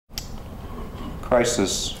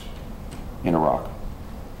crisis in Iraq.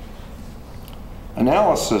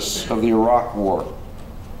 Analysis of the Iraq War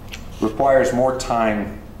requires more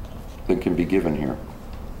time than can be given here.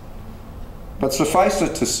 But suffice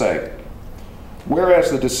it to say,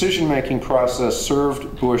 whereas the decision-making process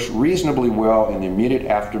served Bush reasonably well in the immediate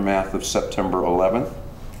aftermath of September 11th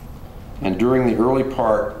and during the early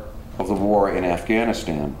part of the war in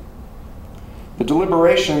Afghanistan, the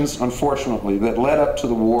deliberations, unfortunately, that led up to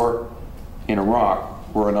the war in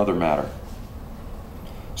Iraq were another matter.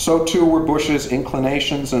 So too were Bush's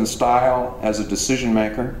inclinations and style as a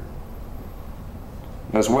decision-maker,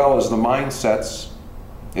 as well as the mindsets,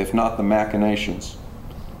 if not the machinations,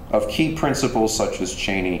 of key principles such as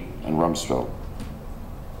Cheney and Rumsfeld.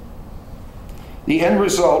 The end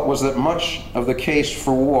result was that much of the case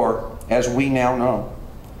for war, as we now know,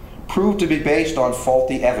 proved to be based on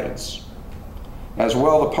faulty evidence. As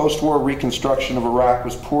well, the post-war reconstruction of Iraq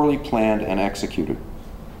was poorly planned and executed.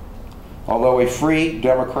 Although a free,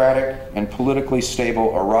 democratic, and politically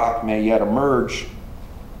stable Iraq may yet emerge,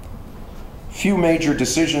 few major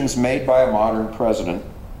decisions made by a modern president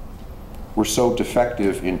were so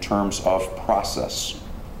defective in terms of process.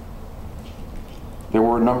 There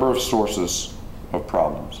were a number of sources of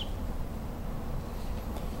problems.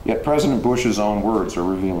 Yet President Bush's own words are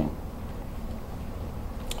revealing.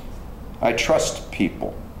 I trust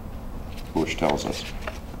people, Bush tells us.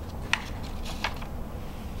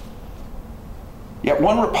 Yet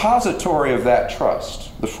one repository of that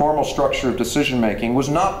trust, the formal structure of decision-making, was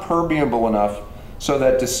not permeable enough so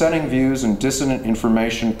that dissenting views and dissonant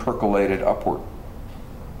information percolated upward.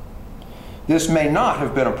 This may not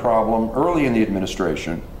have been a problem early in the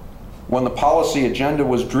administration, when the policy agenda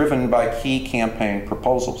was driven by key campaign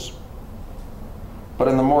proposals. But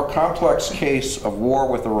in the more complex case of war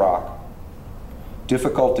with Iraq,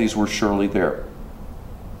 difficulties were surely there.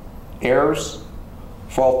 Errors,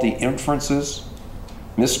 faulty inferences,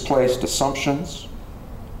 misplaced assumptions,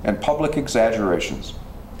 and public exaggerations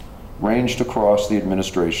ranged across the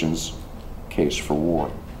administration's case for war.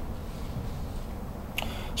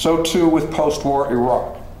 So too with post-war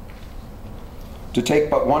Iraq. To take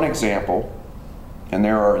but one example, and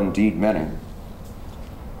there are indeed many,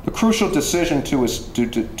 the crucial decision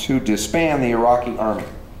to disband the Iraqi army.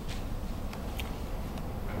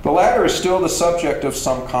 The latter is still the subject of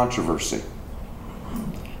some controversy,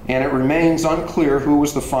 and it remains unclear who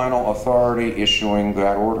was the final authority issuing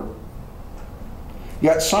that order.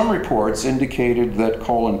 Yet some reports indicated that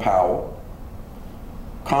Colin Powell,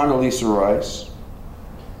 Condoleezza Rice,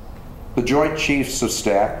 the Joint Chiefs of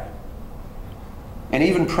Staff, and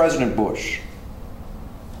even President Bush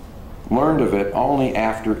learned of it only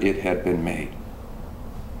after it had been made.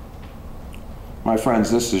 My friends,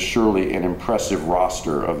 this is surely an impressive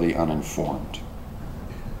roster of the uninformed.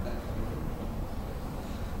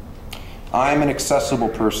 I am an accessible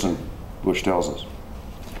person, Bush tells us.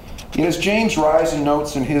 Yet as James Risen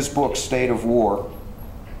notes in his book, State of War,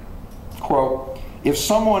 quote, if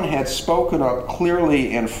someone had spoken up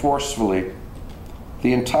clearly and forcefully,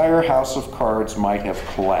 the entire house of cards might have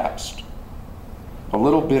collapsed. A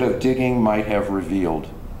little bit of digging might have revealed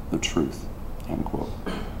the truth, end quote.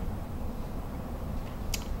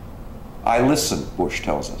 I listen, Bush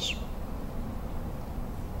tells us.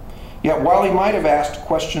 Yet while he might have asked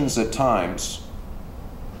questions at times,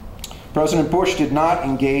 President Bush did not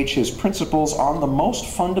engage his principles on the most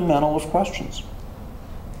fundamental of questions.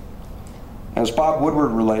 As Bob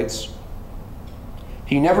Woodward relates,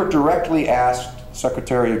 he never directly asked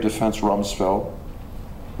Secretary of Defense Rumsfeld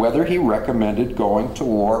whether he recommended going to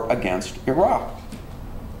war against Iraq.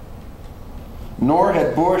 Nor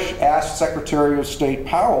had Bush asked Secretary of State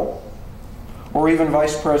Powell or even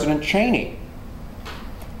Vice President Cheney.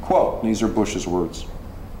 Quote, these are Bush's words,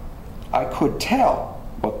 I could tell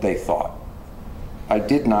what they thought. I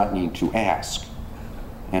did not need to ask,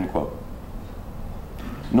 end quote.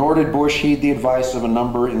 Nor did Bush heed the advice of a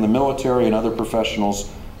number in the military and other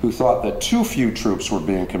professionals who thought that too few troops were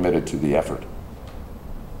being committed to the effort.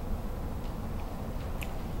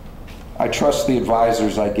 I trust the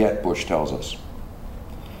advisors I get, Bush tells us.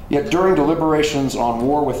 Yet during deliberations on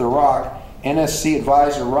war with Iraq, NSC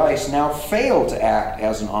advisor Rice now failed to act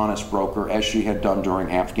as an honest broker as she had done during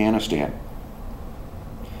Afghanistan.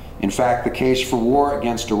 In fact, the case for war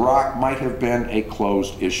against Iraq might have been a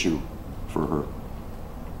closed issue for her.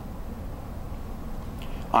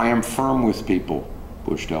 I am firm with people,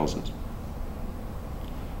 Bush tells us.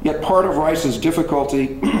 Yet part of Rice's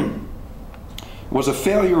difficulty was a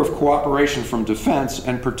failure of cooperation from defense,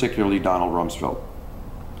 and particularly Donald Rumsfeld.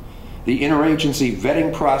 The interagency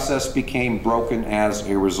vetting process became broken as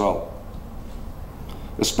a result.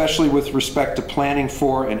 especially with respect to planning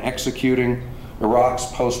for and executing Iraq's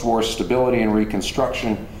post-war stability and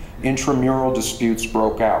reconstruction, intramural disputes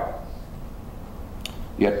broke out.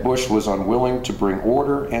 Yet Bush was unwilling to bring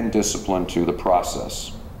order and discipline to the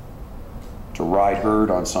process, to ride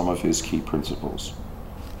herd on some of his key principles,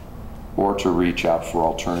 or to reach out for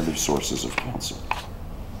alternative sources of counsel.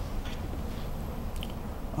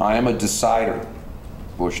 I am a decider,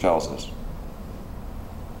 Bush tells us.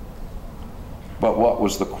 But what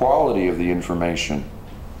was the quality of the information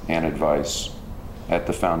and advice at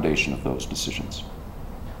the foundation of those decisions?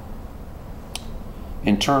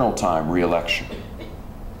 Internal time, re-election.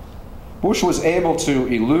 Bush was able to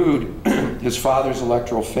elude his father's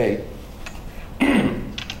electoral fate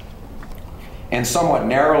and somewhat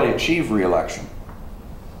narrowly achieve re-election.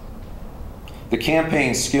 The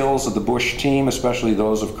campaign skills of the Bush team, especially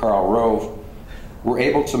those of Karl Rove, were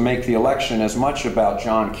able to make the election as much about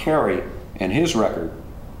John Kerry and his record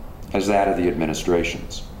as that of the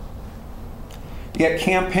administration's. Yet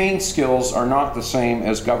campaign skills are not the same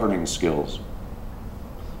as governing skills.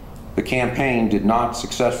 The campaign did not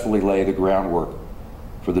successfully lay the groundwork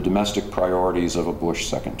for the domestic priorities of a Bush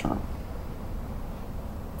second term.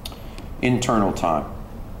 Internal time,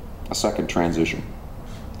 a second transition.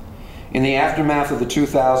 In the aftermath of the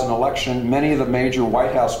 2000 election, many of the major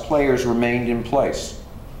White House players remained in place.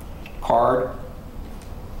 Card,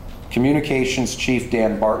 Communications Chief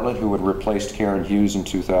Dan Bartlett, who had replaced Karen Hughes in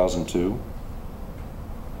 2002,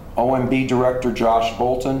 OMB Director Josh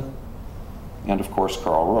Bolten, and of course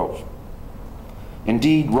Karl Rove.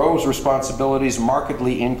 Indeed, Rove's responsibilities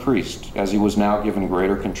markedly increased as he was now given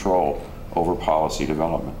greater control over policy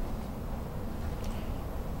development.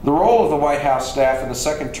 The role of the White House staff in the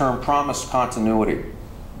second term promised continuity,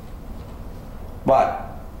 but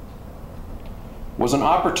was an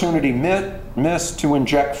opportunity missed to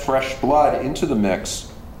inject fresh blood into the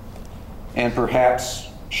mix and perhaps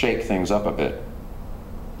shake things up a bit,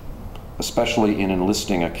 especially in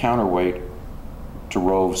enlisting a counterweight to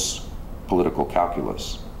Rove's political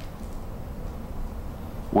calculus.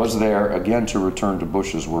 Was there, again to return to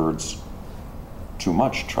Bush's words, too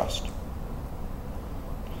much trust?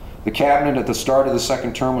 The cabinet at the start of the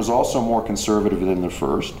second term was also more conservative than the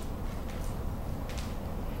first.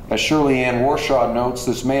 As Shirley Ann Warshaw notes,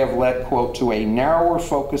 this may have led, quote, to a narrower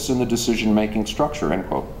focus in the decision-making structure, end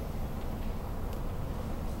quote.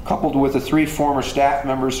 Coupled with the 3 former staff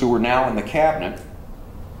members who were now in the cabinet,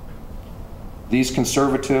 these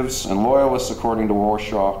conservatives and loyalists, according to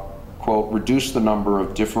Warshaw, quote, reduced the number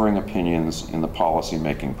of differing opinions in the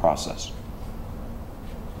policy-making process.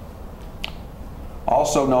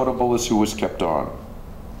 Also notable is who was kept on.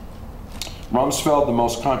 Rumsfeld, the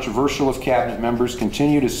most controversial of cabinet members,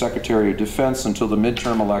 continued as Secretary of Defense until the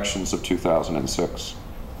midterm elections of 2006.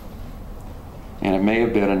 And it may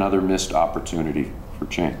have been another missed opportunity for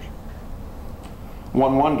change.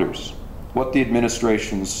 One wonders what the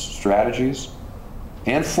administration's strategies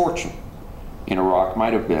and fortune in Iraq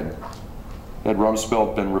might have been had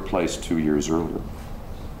Rumsfeld been replaced 2 years earlier.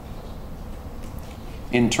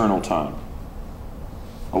 Internal time.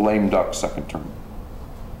 A lame duck second term.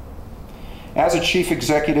 As a chief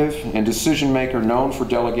executive and decision maker known for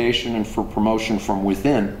delegation and for promotion from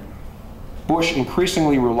within, Bush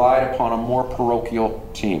increasingly relied upon a more parochial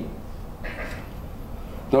team.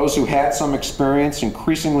 Those who had some experience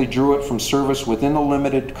increasingly drew it from service within the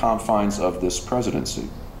limited confines of this presidency.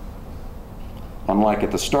 Unlike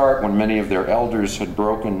at the start, when many of their elders had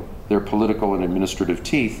broken their political and administrative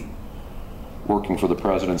teeth working for the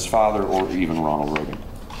president's father or even Ronald Reagan.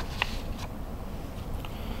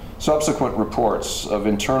 Subsequent reports of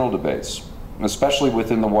internal debates, especially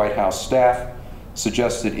within the White House staff,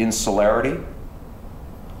 suggested insularity,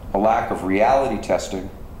 a lack of reality testing,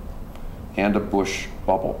 and a Bush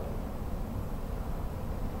bubble.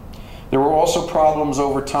 There were also problems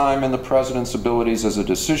over time in the president's abilities as a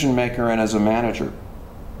decision maker and as a manager.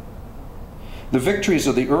 The victories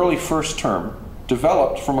of the early first term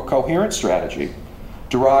developed from a coherent strategy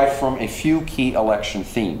derived from a few key election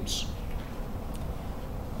themes.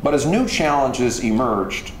 But as new challenges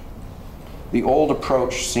emerged, the old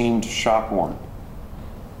approach seemed shop-worn.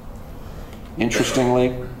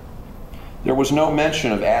 Interestingly, there was no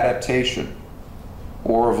mention of adaptation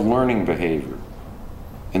or of learning behavior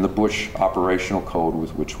in the Bush operational code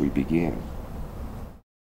with which we began.